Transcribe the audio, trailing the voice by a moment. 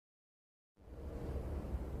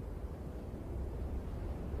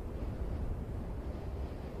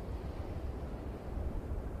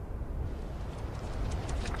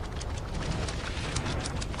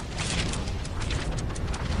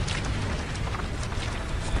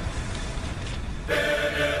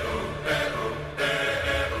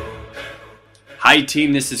Hi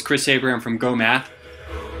team, this is Chris Abaham from GOHmath.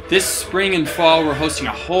 This spring and fall we're hosting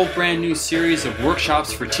a whole brand new series of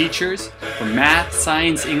workshops for teachers for math,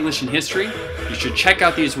 science, English, and history. You should check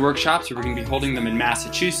out these workshops. We're going to be holding them in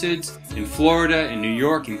Massachusetts, in Florida, in New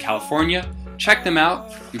York, in California. Check them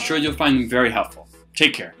out. I'm sure you'll find them very helpful.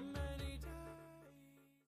 Take care.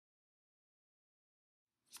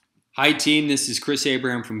 Hi team, this is Chris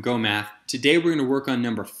Abaham from GOHmath. Today we're going to work on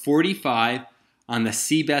number 45 on the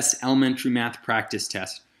CBEST Elementary Math Practice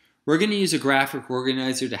Test. We're going to use a graphic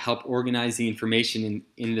organizer to help organize the information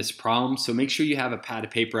in this problem, so make sure you have a pad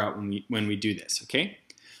of paper out when we do this, okay?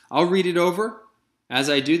 I'll read it over. As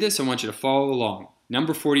I do this, I want you to follow along.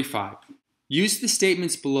 Number 45. Use the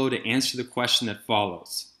statements below to answer the question that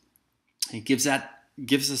follows. It gives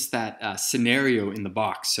us that scenario in the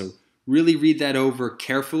box, so really read that over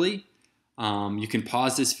carefully. You can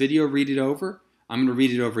pause this video, read it over. I'm going to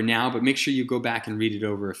read it over now, but make sure you go back and read it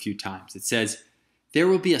over a few times. It says, there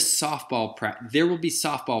will be softball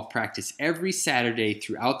practice every Saturday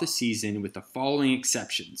throughout the season with the following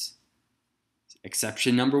exceptions.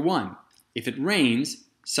 Exception number 1, if it rains,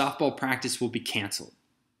 softball practice will be canceled.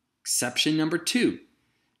 Exception number 2,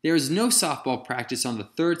 there is no softball practice on the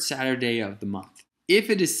third Saturday of the month. If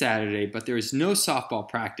it is Saturday but there is no softball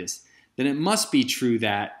practice, then it must be true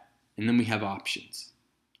that, and then we have options.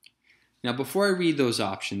 Now before I read those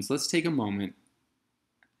options, let's take a moment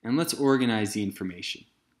and let's organize the information.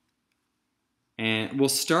 And we'll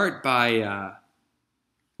start by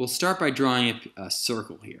drawing a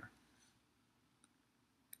circle here.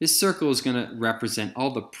 This circle is going to represent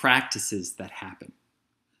all the practices that happen.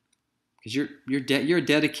 Because you're a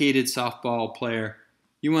dedicated softball player,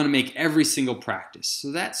 you want to make every single practice.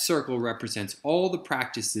 So that circle represents all the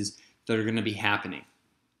practices that are going to be happening.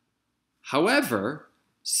 However,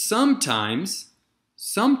 sometimes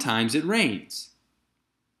it rains.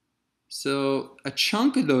 So a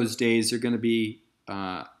chunk of those days are going to be,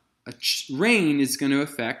 rain is going to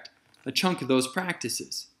affect a chunk of those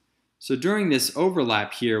practices. So during this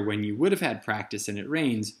overlap here, when you would have had practice and it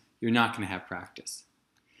rains, you're not going to have practice.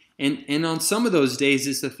 And on some of those days,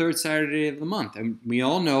 it's the third Saturday of the month. And we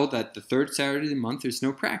all know that the third Saturday of the month, there's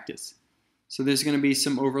no practice. So there's going to be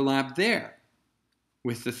some overlap there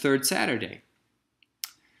with the third Saturday.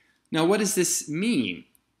 Now, what does this mean?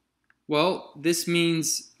 Well, this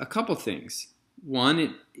means a couple things.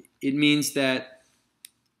 One, it means that,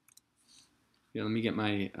 here, let me get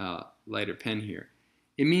my lighter pen here.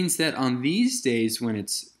 It means that on these days when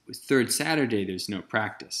it's third Saturday, there's no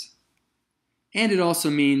practice. And it also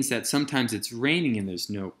means that sometimes it's raining and there's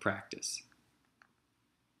no practice.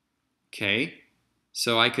 Okay,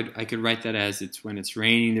 so I could write that as it's when it's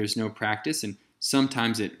raining, there's no practice, and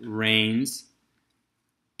sometimes it rains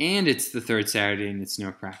and it's the third Saturday and it's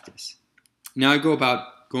no practice. Now I go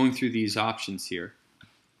about going through these options here.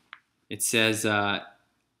 It says,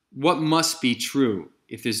 what must be true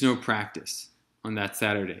if there's no practice on that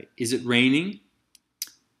Saturday? Is it raining?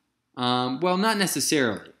 Well, not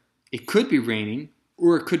necessarily. It could be raining,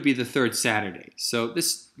 or it could be the third Saturday. So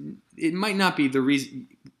it might not be the reason.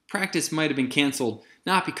 Practice might have been canceled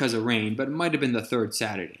not because of rain, but it might have been the third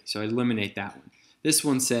Saturday. So I eliminate that one. This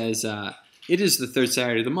one says, it is the third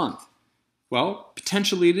Saturday of the month. Well,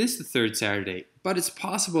 potentially it is the third Saturday, but it's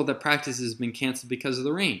possible that practice has been canceled because of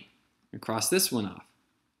the rain. I cross this one off.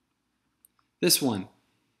 This one,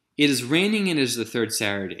 it is raining and it is the third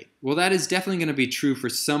Saturday. Well, that is definitely going to be true for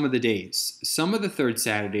some of the days. Some of the third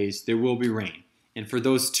Saturdays, there will be rain. And for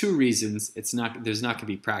those two reasons, there's not going to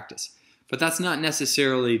be practice. But that's not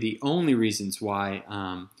necessarily the only reasons why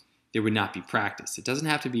there would not be practice. It doesn't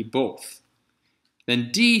have to be both.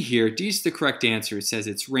 Then D here, D is the correct answer. It says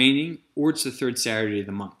it's raining or it's the third Saturday of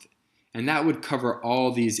the month. And that would cover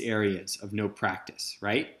all these areas of no practice,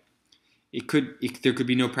 right? There could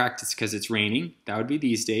be no practice because it's raining. That would be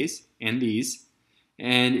these days and these.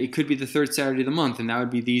 And it could be the third Saturday of the month, and that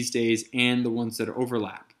would be these days and the ones that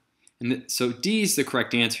overlap. And so D is the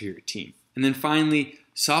correct answer here, team. And then finally,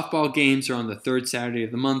 softball games are on the third Saturday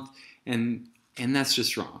of the month, and that's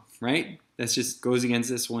just wrong, right? That just goes against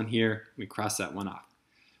this one here. We cross that one off.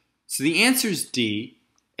 So the answer is D,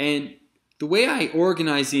 and the way I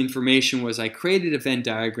organized the information was I created a Venn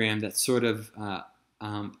diagram that sort of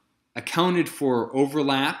accounted for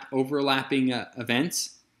overlapping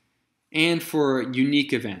events, and for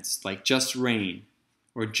unique events like just rain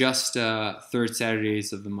or just third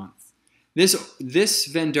Saturdays of the month. This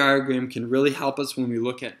Venn diagram can really help us when we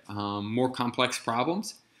look at more complex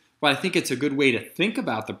problems. But I think it's a good way to think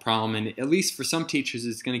about the problem, and at least for some teachers,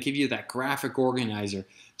 it's going to give you that graphic organizer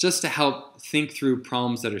just to help think through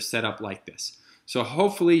problems that are set up like this. So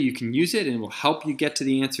hopefully you can use it and it will help you get to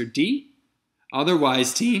the answer D.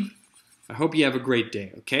 Otherwise, team, I hope you have a great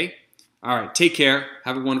day, okay? All right, take care.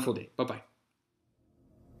 Have a wonderful day. Bye-bye.